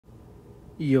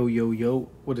Yo, yo, yo,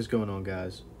 what is going on,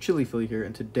 guys? Chili Philly here,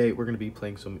 and today we're going to be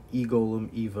playing some E-Golem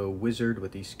Evo Wizard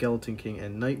with the Skeleton King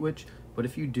and Night Witch. But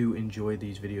if you do enjoy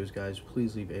these videos, guys,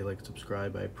 please leave a like and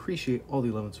subscribe. I appreciate all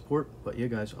the love and support. But yeah,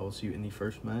 guys, I will see you in the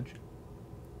first match.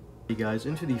 Hey, guys,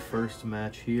 into the first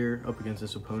match here, up against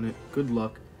this opponent. Good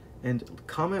luck. And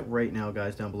comment right now,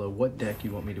 guys, down below what deck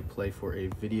you want me to play for a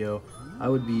video. I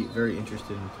would be very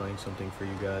interested in playing something for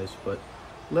you guys, but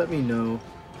let me know.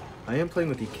 I am playing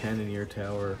with the Cannoneer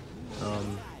Tower.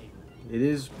 It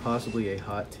is possibly a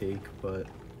hot take, but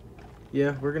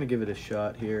yeah, we're going to give it a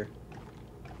shot here.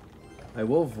 I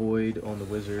will Void on the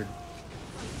Wizard,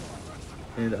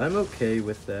 and I'm okay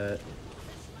with that.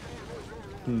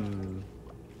 And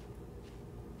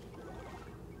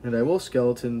I will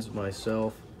Skeletons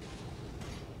myself.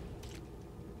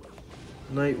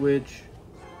 Night Witch.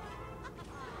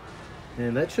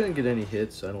 And that shouldn't get any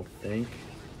hits, I don't think.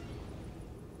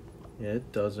 Yeah,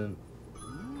 it doesn't.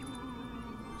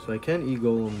 So I can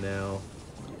E-Golem now.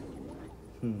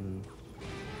 And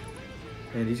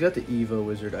he's got the Evo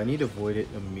Wizard. I need to void it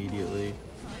immediately.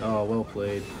 Oh, well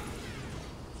played.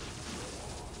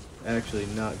 Actually,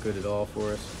 not good at all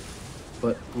for us.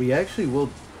 But we actually will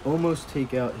almost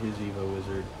take out his Evo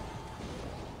Wizard.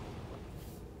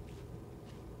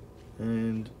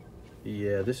 And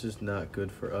yeah, this is not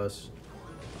good for us.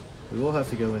 We will have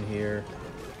to go in here.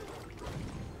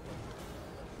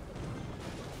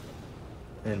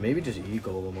 And maybe just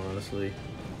E-Golem, honestly.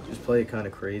 Just play it kind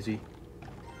of crazy.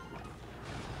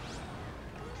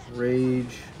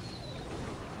 Rage.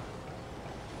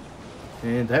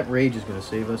 And that Rage is going to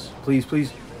save us. Please,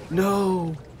 please.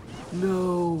 No!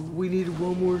 No! We needed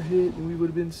one more hit and we would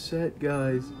have been set,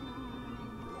 guys.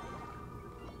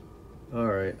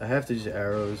 Alright, I have to just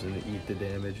arrows and eat the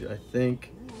damage, I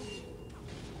think.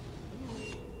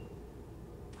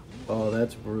 Oh,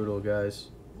 that's brutal, guys.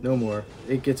 No more.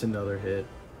 It gets another hit.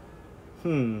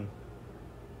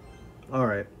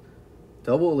 Alright.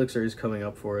 Double Elixir is coming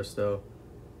up for us, though.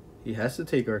 He has to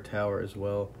take our tower as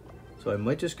well. So I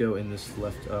might just go in this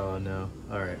left... Oh, no.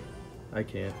 Alright. I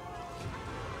can't.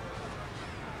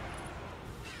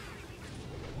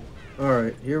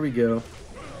 Alright, here we go.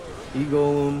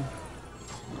 E-Golem.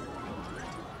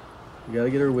 We gotta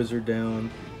get our Wizard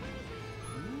down.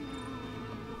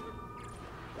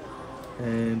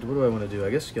 And what do I want to do?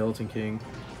 I guess Skeleton King.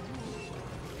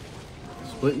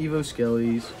 Split Evo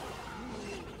Skellies.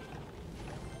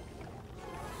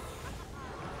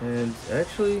 And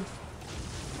actually,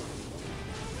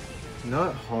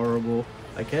 not horrible.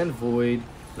 I can Void,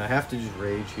 and I have to just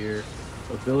Rage here.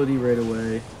 Ability right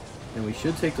away. And we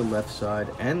should take the left side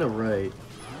and the right.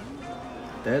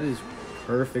 That is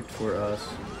perfect for us.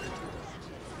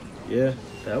 Yeah,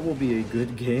 that will be a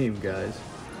good game, guys.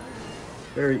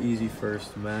 Very easy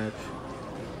first match.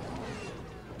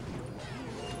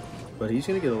 But he's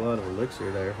going to get a lot of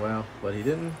elixir there. Wow. But he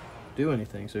didn't do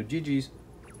anything. So GG's.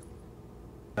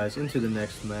 Guys, into the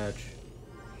next match.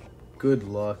 Good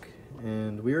luck.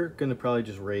 And we're going to probably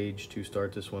just Rage to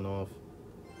start this one off.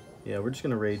 Yeah, we're just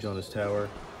going to Rage on his tower.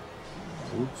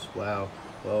 Oops. Wow.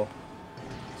 Well,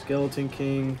 Skeleton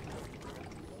King.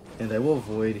 And I will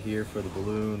Void here for the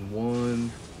balloon.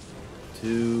 1,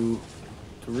 2...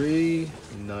 3,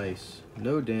 nice.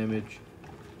 No damage,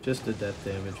 just the death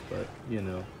damage, but you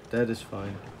know, that is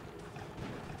fine.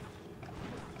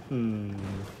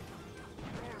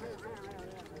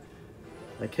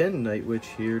 I can Night Witch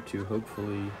here to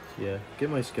hopefully, yeah, get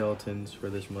my skeletons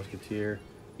for this Musketeer,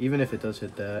 even if it does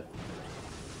hit that.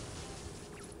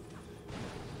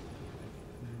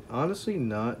 Honestly,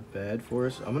 not bad for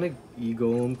us. I'm gonna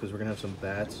E-Golem because we're gonna have some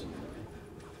bats,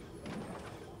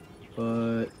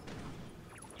 but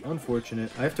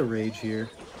unfortunate. I have to Rage here.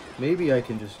 Maybe I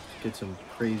can just get some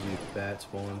crazy bat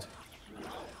spawns.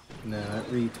 Nah,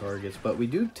 it retargets. But we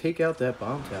do take out that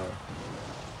bomb tower.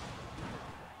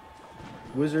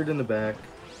 Wizard in the back.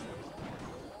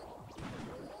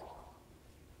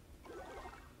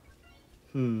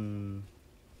 And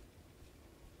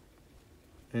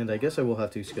I guess I will have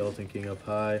to Skeleton King up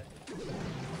high.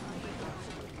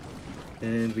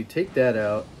 And we take that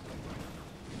out.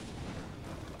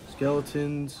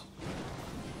 Skeletons,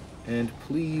 and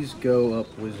please go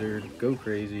up, Wizard. Go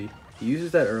crazy. He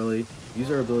uses that early. Use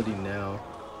our ability now,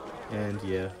 and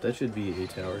yeah, that should be a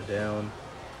tower down.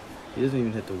 He doesn't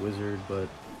even hit the Wizard, but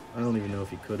I don't even know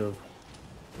if he could have.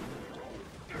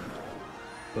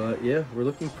 But yeah, we're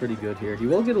looking pretty good here. He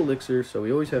will get Elixir, so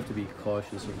we always have to be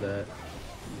cautious of that.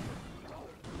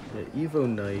 Yeah, Evo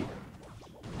Knight.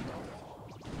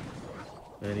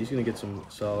 And he's going to get some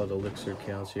solid Elixir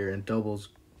counts here, and Double's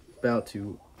about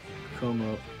to come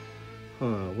up.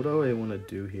 What do I want to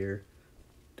do here?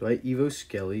 Do I Evo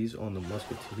Skellies on the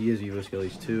Musketeer? He is Evo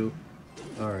Skellies too.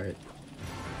 Alright.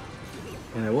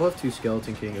 And I will have 2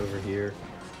 Skeleton King over here.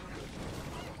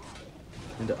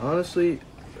 And honestly...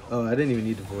 Oh, I didn't even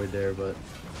need to Void there, but...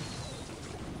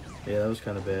 Yeah, that was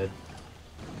kind of bad.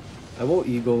 I will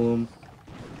Eagle him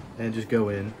and just go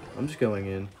in. I'm just going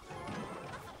in.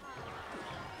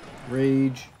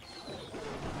 Rage.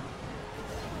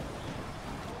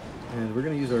 And we're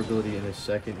going to use our ability in a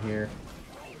second here.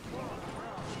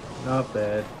 Not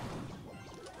bad.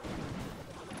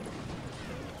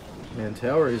 And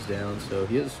tower is down, so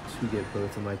he has to get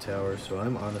both of my towers, so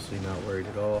I'm honestly not worried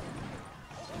at all.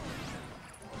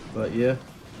 But yeah,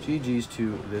 GG's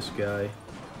to this guy.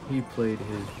 He played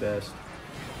his best.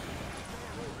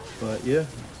 But yeah,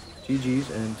 GG's,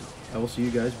 and I will see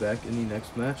you guys back in the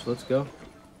next match. Let's go.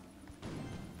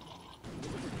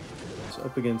 It's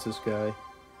up against this guy.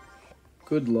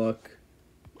 Good luck.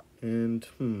 And,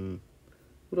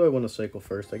 what do I want to cycle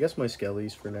first? I guess my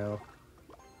Skellies for now.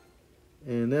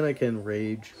 And then I can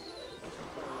Rage.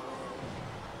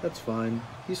 That's fine.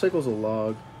 He cycles a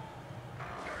Log.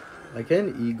 I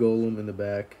can E-Golem in the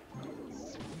back.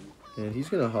 And he's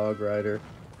going to Hog Rider.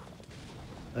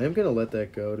 I am going to let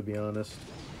that go, to be honest.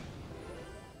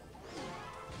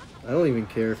 I don't even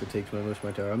care if it takes most of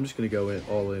my tower. I'm just going to go in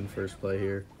all in first play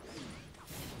here.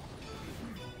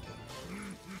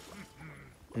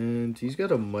 And he's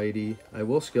got a Mighty. I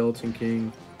will Skeleton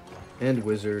King and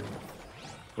Wizard.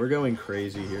 We're going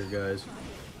crazy here, guys.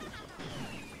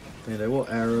 And I will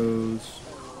Arrows.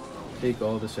 Take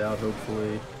all this out,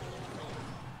 hopefully.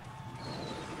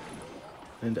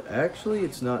 And actually,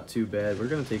 it's not too bad. We're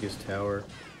going to take his tower.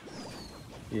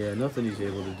 Yeah, nothing he's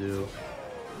able to do.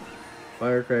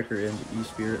 Firecracker and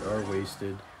E-Spirit are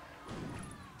wasted.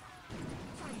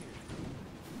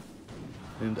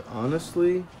 And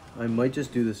honestly, I might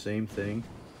just do the same thing.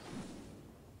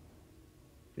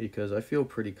 Because I feel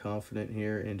pretty confident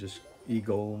here and just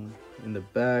E-Golem in the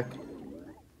back.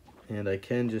 And I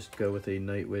can just go with a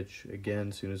Night Witch again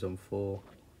as soon as I'm full.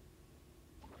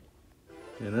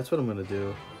 And that's what I'm going to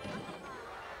do.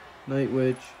 Night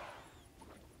Witch.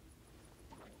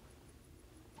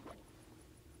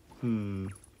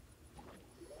 Evo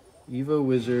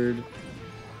Wizard.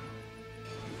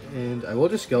 And I will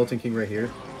just Skeleton King right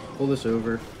here. Pull this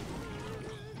over.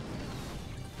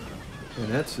 And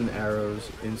that's an Arrows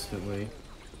instantly.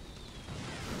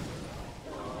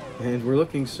 And we're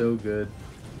looking so good.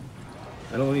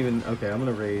 I don't even... Okay, I'm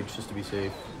going to Rage just to be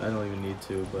safe. I don't even need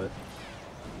to, but...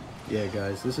 Yeah,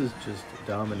 guys, this is just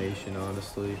domination,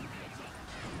 honestly.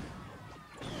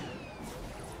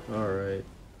 Alright.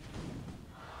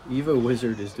 Evo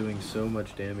Wizard is doing so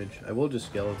much damage. I will just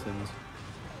Skeletons.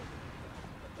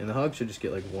 And the Hog should just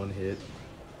get like 1 hit.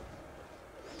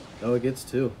 Oh, it gets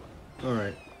 2.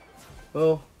 Alright.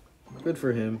 Well, good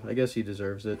for him. I guess he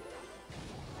deserves it.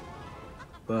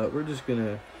 But we're just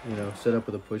gonna, set up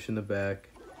with a push in the back.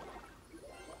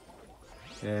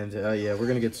 And, yeah, we're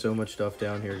gonna get so much stuff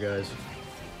down here, guys.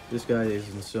 This guy is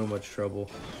in so much trouble.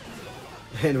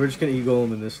 And we're just gonna E-Golem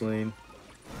him in this lane.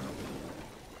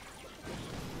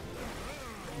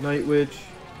 Night Witch.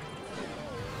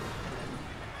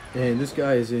 And this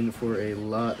guy is in for a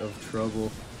lot of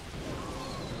trouble.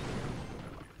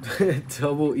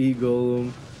 Double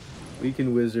E-Golem.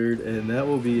 Weaken Wizard. And that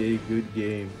will be a good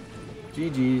game.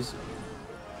 GG's.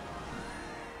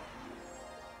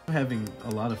 I'm having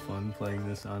a lot of fun playing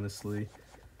this, honestly.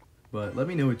 But let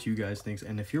me know what you guys think.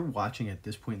 And if you're watching at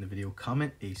this point in the video,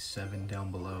 comment a 7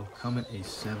 down below. Comment a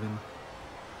 7.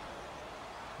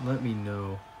 Let me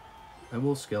know. I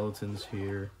will Skeletons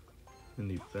here in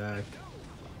the back.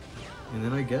 And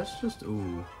then I guess just...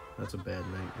 Ooh, that's a bad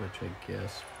Night Witch, I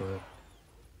guess. But...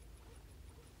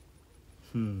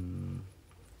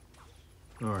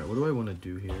 Alright, what do I want to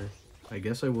do here? I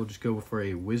guess I will just go for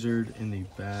a Wizard in the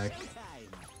back.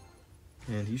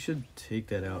 And he should take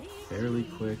that out fairly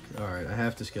quick. Alright, I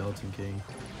have to Skeleton King.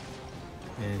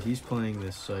 And he's playing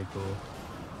this cycle.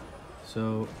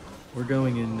 So, we're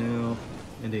going in now.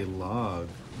 And a Log.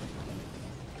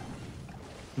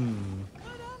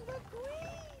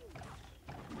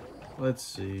 Let's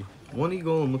see. One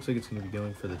E-Golem looks like it's going to be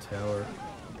going for the tower.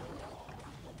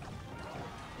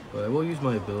 But I will use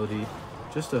my ability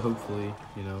just to hopefully,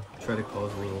 try to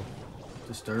cause a little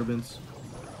disturbance.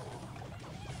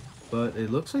 But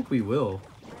it looks like we will.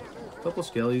 A couple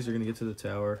Skellies are going to get to the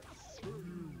tower.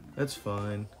 That's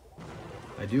fine.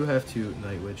 I do have to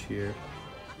Night Witch here.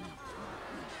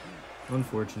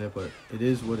 Unfortunate, but it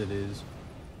is what it is.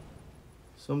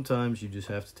 Sometimes you just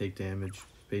have to take damage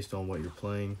based on what you're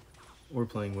playing or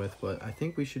playing with, but I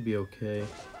think we should be okay.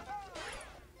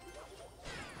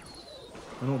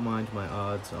 I don't mind my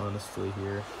odds, honestly,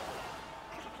 here.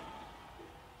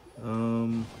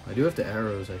 I do have to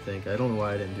arrows, I think. I don't know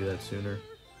why I didn't do that sooner.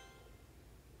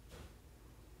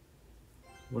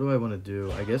 What do I want to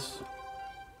do? I guess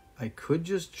I could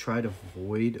just try to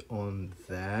void on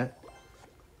that.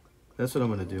 That's what I'm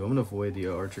going to do. I'm going to void the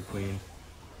Archer Queen.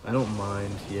 I don't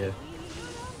mind, yeah.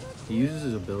 He uses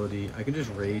his ability. I can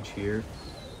just rage here.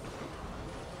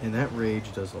 And that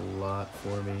rage does a lot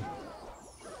for me.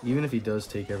 Even if he does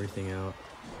take everything out.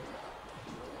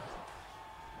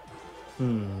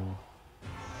 Evo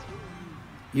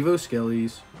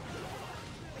Skellies.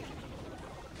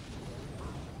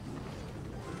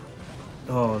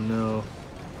 Oh no.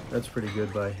 That's pretty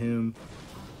good by him.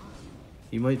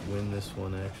 He might win this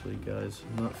one actually, guys.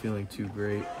 I'm not feeling too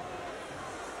great.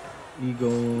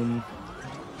 E-Golem.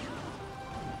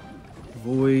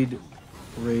 Void.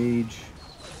 Rage.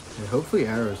 And hopefully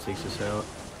Arrows takes us out.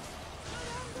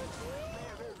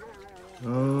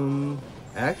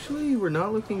 Actually, we're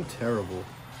not looking terrible.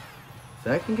 If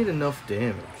that can get enough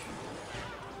damage,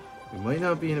 we might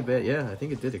not be in a bad... Yeah, I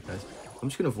think it did it, guys. I'm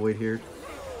just gonna Void here.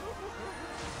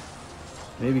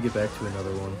 Maybe get back to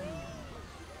another one.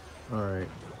 Alright.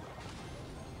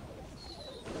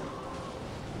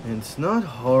 And it's not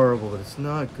horrible, but it's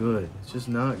not good. It's just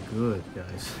not good,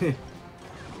 guys.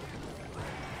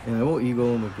 And I will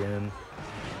Eagle him again.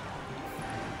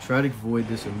 Try to Void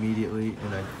this immediately,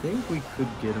 and I think we could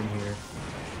get him here.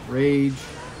 Rage.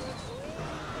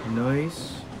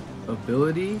 Nice.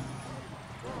 Ability.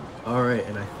 Alright,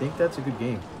 and I think that's a good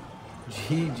game.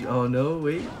 GG. Oh no,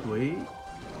 wait.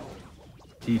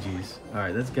 GG's.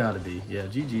 Alright, that's gotta be. Yeah,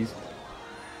 GG's.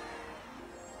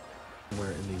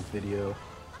 Somewhere in the video.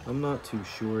 I'm not too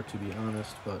sure, to be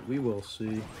honest, but we will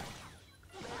see.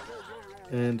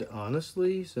 And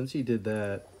honestly, since he did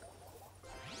that,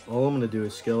 all I'm going to do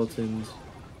is skeletons,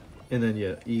 and then,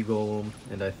 yeah, E-Golem,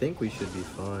 and I think we should be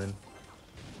fine.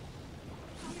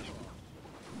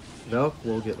 Valk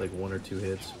will get like 1 or 2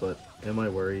 hits, but am I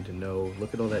worried? No.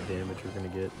 Look at all that damage we're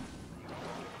going to get.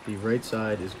 The right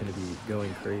side is going to be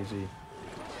going crazy.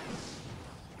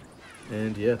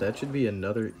 And yeah, that should be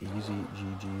another easy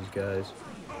GG's, guys.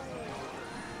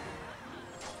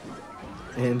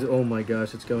 And oh my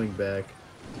gosh, it's going back.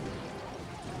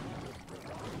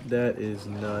 That is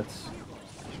nuts.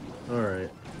 Alright.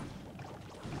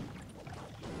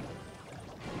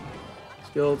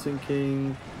 Skeleton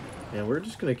King. And we're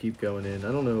just going to keep going in.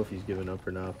 I don't know if he's giving up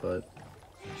or not, but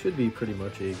should be pretty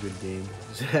much a good game.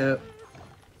 Zap.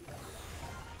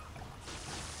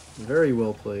 Very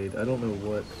well played. I don't know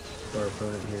what our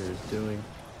opponent here is doing.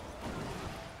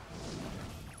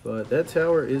 But that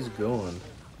tower is gone.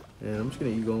 And I'm just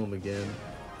going to Eagle him again.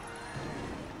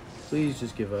 Please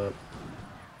just give up.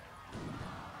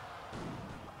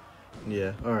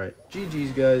 Yeah, alright.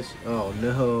 GG's, guys. Oh,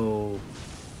 no.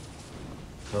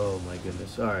 Oh, my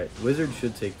goodness. Alright, Wizard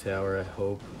should take tower, I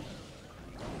hope.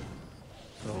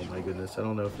 Oh, my goodness. I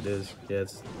don't know if it is. Yeah,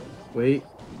 it's... Wait.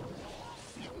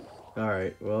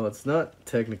 Alright, well, it's not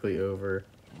technically over.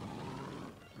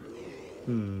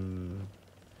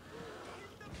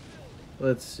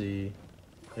 Let's see.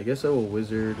 I guess I will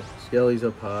Wizard. Skelly's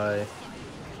up high.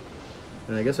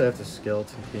 And I guess I have to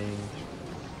Skeleton King.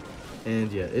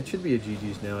 And yeah, it should be a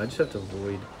GG's now. I just have to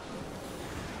Void.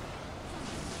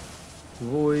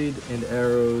 Void and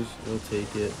arrows. We'll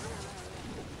take it.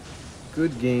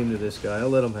 Good game to this guy. I'll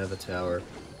let him have a tower.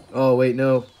 Oh, wait,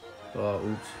 no. Oh,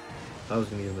 oops. I was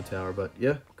going to give him a tower, but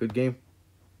yeah, good game.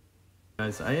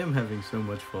 Guys, I am having so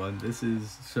much fun. This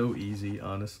is so easy,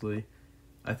 honestly.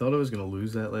 I thought I was going to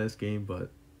lose that last game,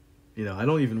 but, you know, I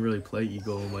don't even really play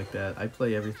E-Golem like that. I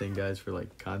play everything, guys, for,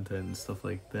 like, content and stuff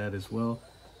like that as well.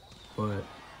 But,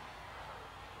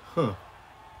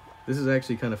 this is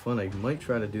actually kind of fun. I might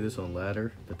try to do this on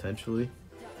ladder, potentially.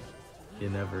 You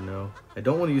never know. I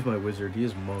don't want to use my Wizard. He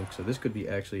is Monk, so this could be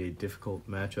actually a difficult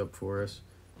matchup for us.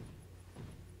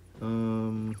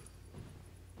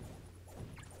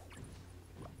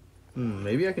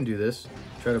 Maybe I can do this.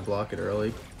 Try to block it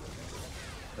early.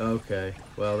 Okay,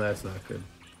 well, that's not good.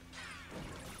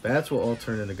 Bats will all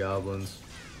turn into goblins.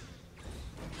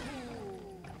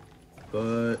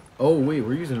 But, oh wait,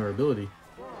 we're using our ability.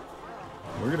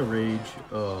 We're gonna rage.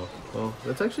 Oh, well,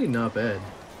 that's actually not bad.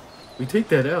 We take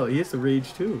that out. He has to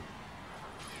rage too.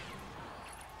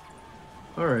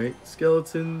 Alright,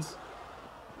 skeletons.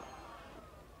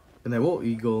 And I will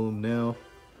Eagle him now.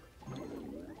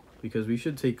 Because we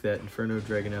should take that Inferno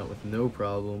Dragon out with no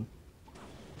problem.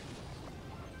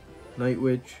 Night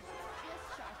Witch.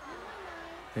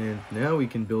 And now we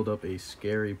can build up a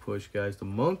scary push, guys. The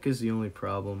Monk is the only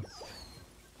problem.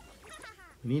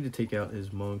 We need to take out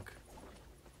his Monk.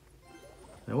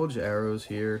 I will just arrows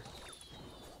here.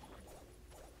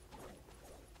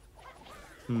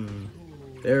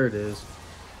 There it is.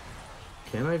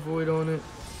 Can I void on it?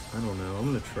 I don't know. I'm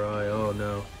gonna try. Oh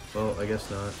no. Well, I guess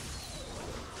not.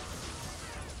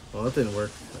 Well, that didn't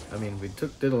work. I mean, we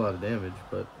did a lot of damage,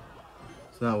 but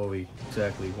it's not what we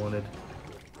exactly wanted.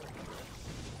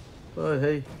 But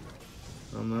hey,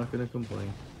 I'm not gonna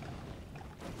complain.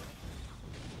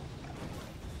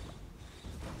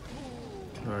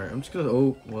 Alright, I'm just gonna...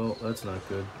 Oh, well, that's not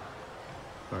good.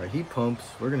 Alright, he pumps.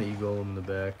 We're gonna E-Golem him in the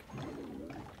back.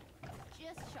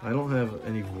 I don't have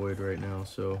any void right now,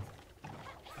 so...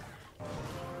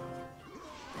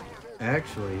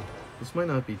 Actually, this might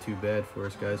not be too bad for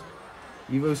us, guys.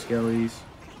 Evo Skellies.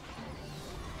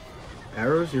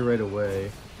 Arrows here right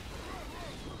away.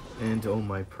 And, oh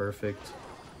my, perfect.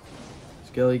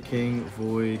 Skelly King,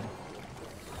 void.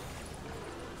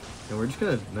 And we're just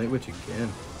gonna Night Witch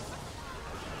again.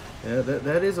 Yeah,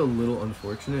 that is a little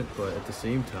unfortunate, but at the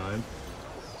same time,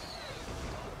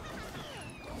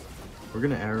 we're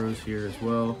gonna arrows here as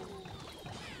well.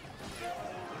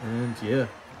 And yeah,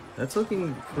 that's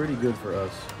looking pretty good for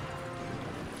us.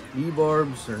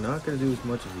 E-Barbs are not gonna do as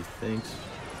much as he thinks.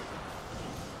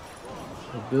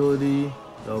 Ability.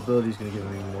 The ability's gonna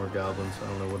give me more goblins. I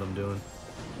don't know what I'm doing.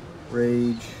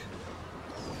 Rage.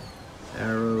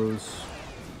 Arrows.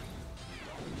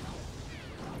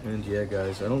 And yeah,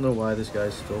 guys, I don't know why this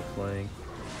guy's still playing,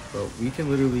 but we can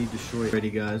literally destroy it.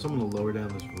 Alrighty, guys, I'm going to lower down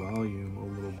this volume a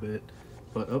little bit,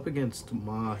 but up against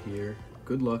Ma here.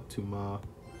 Good luck to Ma.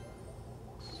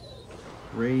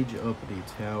 Rage up the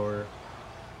tower.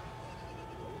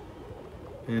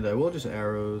 And I will just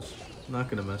arrows.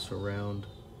 Not going to mess around.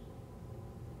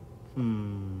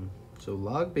 So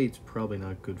log bait's probably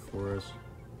not good for us.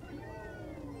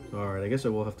 Alright, I guess I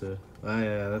will have to...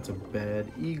 yeah, that's a bad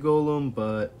E-Golem,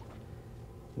 but...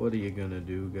 What are you gonna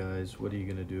do, guys? What are you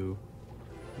gonna do?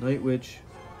 Night Witch.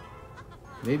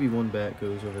 Maybe one bat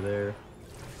goes over there.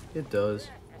 It does.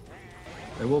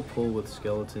 I will pull with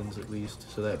skeletons at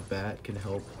least, so that bat can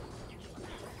help.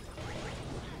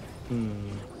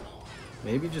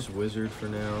 Maybe just wizard for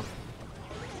now.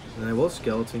 And I will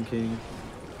Skeleton King.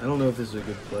 I don't know if this is a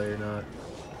good play or not.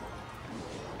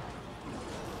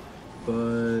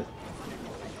 But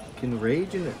can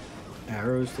Rage and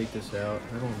arrows take this out?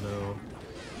 I don't know.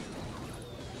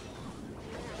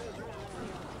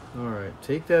 Alright,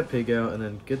 take that pig out and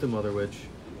then get the Mother Witch.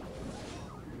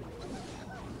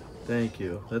 Thank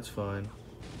you, that's fine.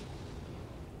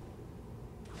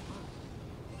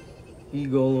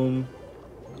 E-Golem.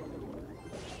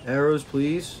 Arrows,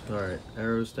 please. Alright,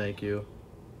 arrows, thank you.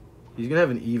 He's gonna have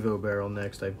an Evo barrel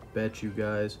next, I bet you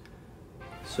guys.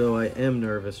 So I am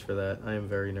nervous for that. I am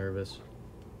very nervous.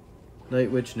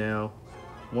 Night Witch now.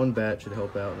 One bat should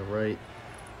help out on the right.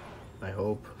 I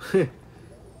hope.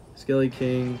 Skelly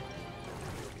King.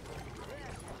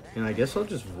 And I guess I'll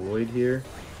just void here.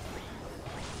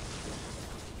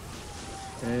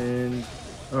 And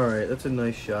alright, that's a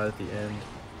nice shot at the end.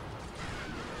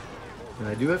 And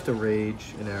I do have to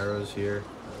rage and arrows here,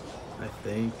 I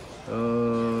think.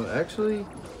 Actually,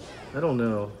 I don't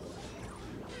know.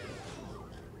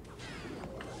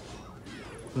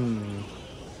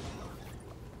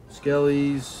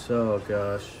 Skellies, oh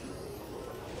gosh.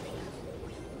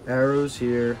 Arrows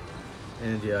here.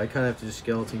 And yeah, I kind of have to just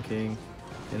Skeleton King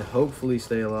and hopefully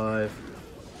stay alive.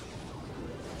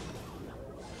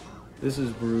 This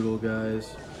is brutal,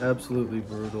 guys. Absolutely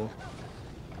brutal.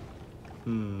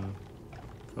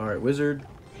 Alright, wizard.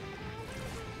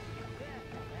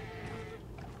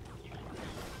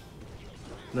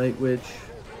 Night Witch.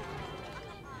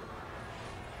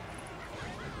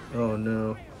 Oh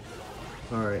no.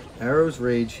 Alright, arrows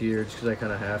rage here just because I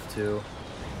kind of have to.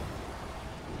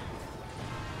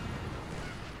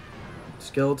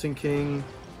 Skeleton King.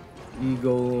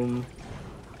 E-Golem.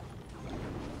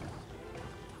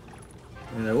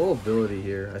 And I will ability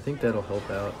here. I think that'll help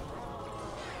out.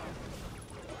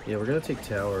 Yeah, we're gonna take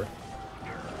tower.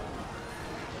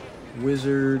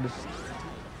 Wizard.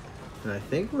 And I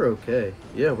think we're okay.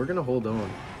 Yeah, we're gonna hold on.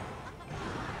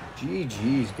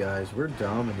 GG's, guys. We're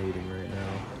dominating right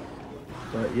now.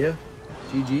 But yeah,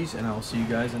 GG's, and I'll see you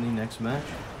guys in the next match.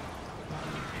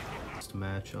 Next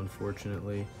match,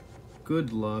 unfortunately.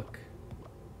 Good luck.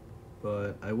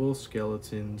 But I will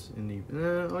skeletons in the...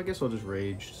 I guess I'll just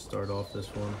rage to start off this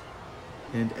one.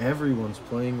 And everyone's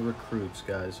playing recruits,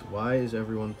 guys. Why is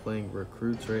everyone playing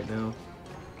recruits right now?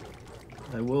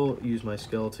 I will use my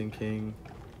Skeleton King.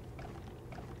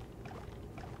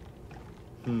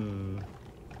 And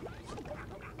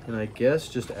I guess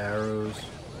just arrows.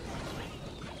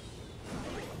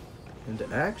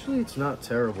 And actually, it's not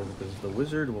terrible because the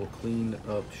wizard will clean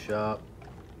up shop.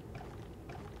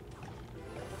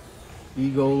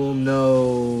 E-Golem,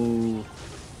 no.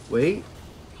 Wait,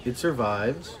 it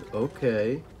survives.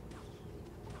 Okay.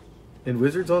 And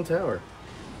wizard's on tower.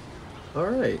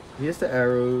 Alright, he has the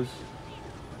arrows.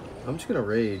 I'm just gonna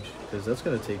rage because that's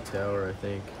gonna take tower, I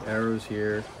think. Arrows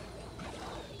here.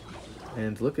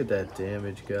 And look at that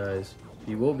damage, guys.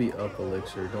 He will be up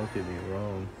elixir, don't get me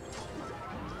wrong.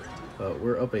 But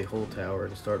we're up a whole tower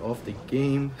to start off the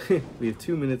game. We have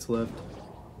 2 minutes left.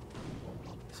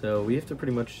 So we have to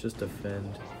pretty much just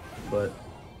defend. But,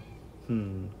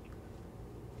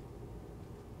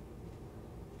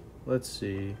 let's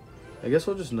see. I guess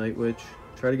I'll just Night Witch.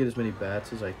 Try to get as many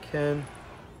bats as I can.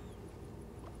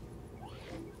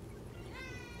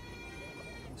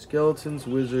 Skeletons,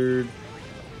 wizard.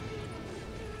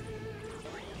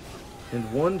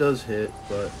 And one does hit,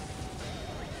 but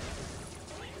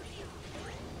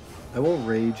I will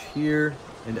rage here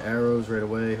and arrows right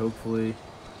away, hopefully.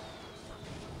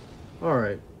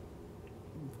 Alright.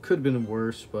 Could have been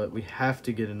worse, but we have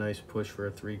to get a nice push for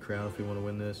a 3 crown if we want to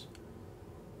win this.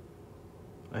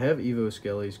 I have Evo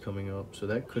Skellies coming up, so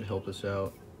that could help us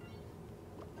out.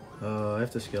 I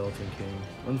have the Skeleton King.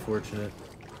 Unfortunate.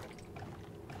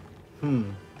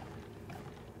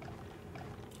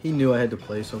 He knew I had to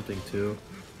play something too.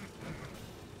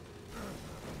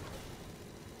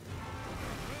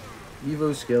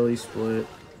 Evo Skelly split.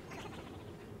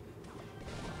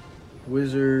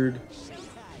 Wizard.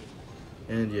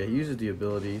 And yeah, he uses the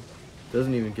ability.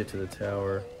 Doesn't even get to the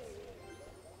tower.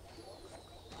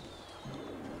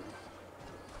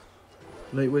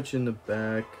 Night Witch in the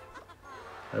back.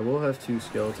 I will have 2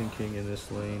 Skeleton King in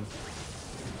this lane.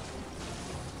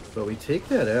 But we take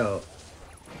that out.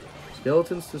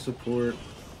 Skeletons to support.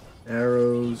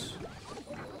 Arrows.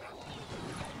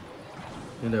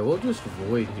 And I will just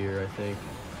Void here, I think.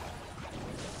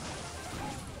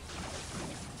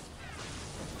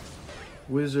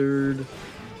 Wizard.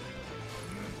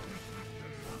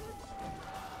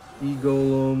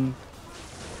 E-Golem.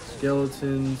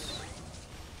 Skeletons.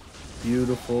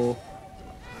 Beautiful.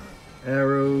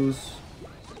 Arrows.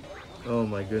 Oh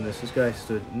my goodness, this guy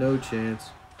stood no chance.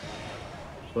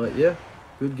 But yeah,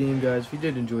 good game, guys. If you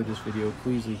did enjoy this video,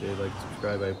 please leave a like and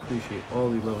subscribe. I appreciate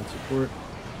all the love and support.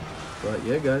 But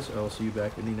yeah, guys, I'll see you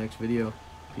back in the next video.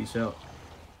 Peace out.